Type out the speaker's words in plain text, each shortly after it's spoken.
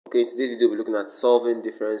Okay, in today's video we'll be looking at solving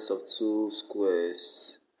difference of two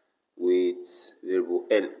squares with variable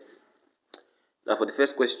n. Now for the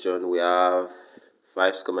first question we have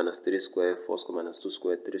 5 square minus 3 square, 4 square minus 2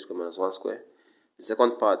 square, 3 square minus 1 square. The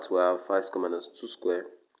second part we have 5 square minus 2 square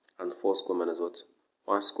and 4 square minus what?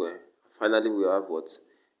 1 square. Finally we have what?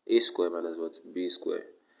 A square minus what? B square.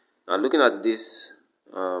 Now looking at this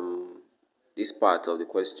this part of the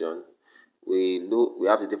question, we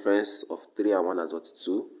have the difference of 3 and 1 as what?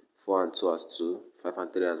 2, 4 and 2 as 2, 5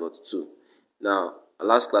 and 3 as what? 2. Now,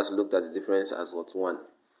 last class we looked at the difference as what? 1.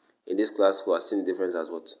 In this class we are seeing the difference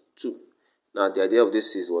as what? 2. Now, the idea of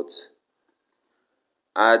this is what?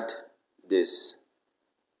 Add this.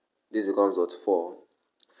 This becomes what? 4.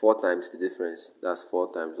 4 times the difference. That's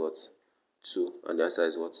 4 times what? 2. And the answer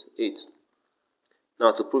is what? 8.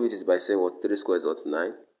 Now, to prove it is by saying what? 3 squared is what?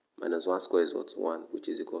 9. Minus 1 squared is what? 1. Which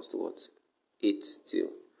is equals to what? 8 still.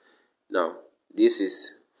 Now, this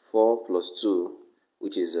is 4 plus 2,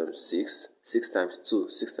 which is 6. 6 times 2,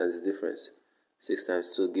 6 times the difference. 6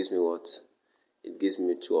 times 2 gives me what? It gives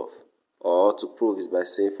me 12. Or to prove is by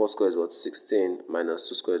saying 4 squared is what? 16 minus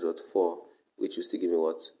 2 squared is what? 4, which will still give me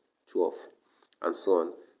what? 12. And so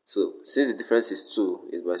on. So, since the difference is 2,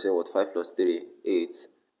 is by saying what? 5 plus 3, 8.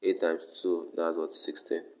 8 times 2, that's what?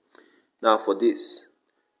 16. Now, for this,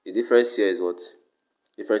 the difference here is what?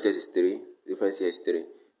 Difference here is 3. Difference here is 3.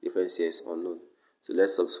 Difference here is unknown. So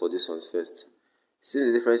let's solve for this one first. Since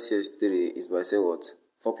the difference here is 3, is by saying what?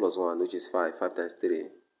 4 plus 1, which is 5. 5 times 3,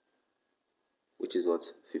 which is what?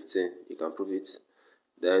 15. You can prove it.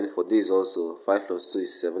 Then for this also, 5 plus 2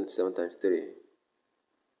 is 7. 7 times 3.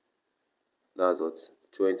 That's what?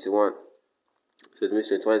 21. So it means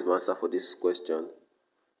 21 is my answer for this question.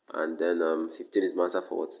 And then 15 is my answer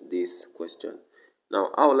for what? This question. Now,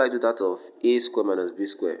 how will I do that of a square minus b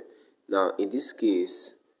square? Now, in this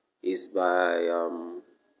case, is by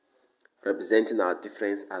representing our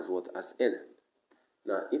difference as what? As n.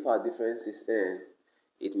 Now, if our difference is n,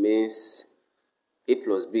 it means a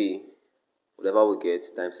plus b, whatever we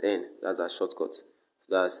get, times n. That's our shortcut. So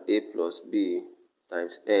that's a plus b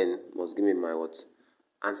times n must give me my what?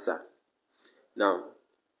 Answer. Now,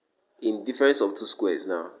 in difference of two squares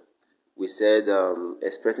now, we said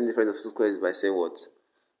expressing difference of two squares by saying what?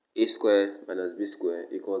 A square minus b square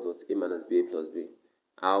equals what? A minus b plus b.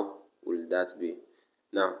 How will that be?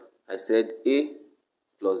 Now, I said a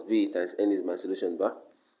plus b times n is my solution bar.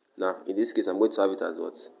 Now, in this case, I'm going to have it as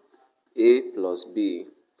what? A plus b.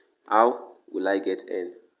 How will I get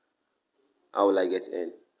n? How will I get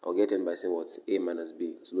n? I'll get n by saying what? A minus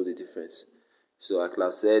b, to know the difference. So I could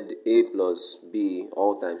have said a plus b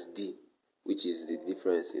all times d, which is the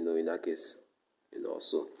difference, in that case,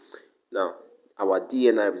 so. Now, our d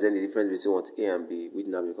and I represent the difference between what? A and b, which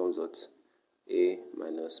now becomes what? A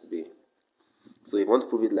minus b. So if you want to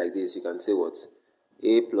prove it like this, you can say what?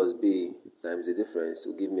 A plus b times the difference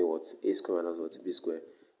will give me what? A square minus what? B square.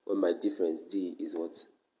 When my difference d is what?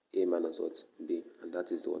 A minus what? B. And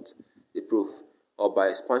that is what? The proof. Or by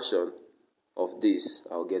expansion of this,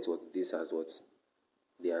 I'll get what? This as what?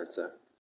 The answer.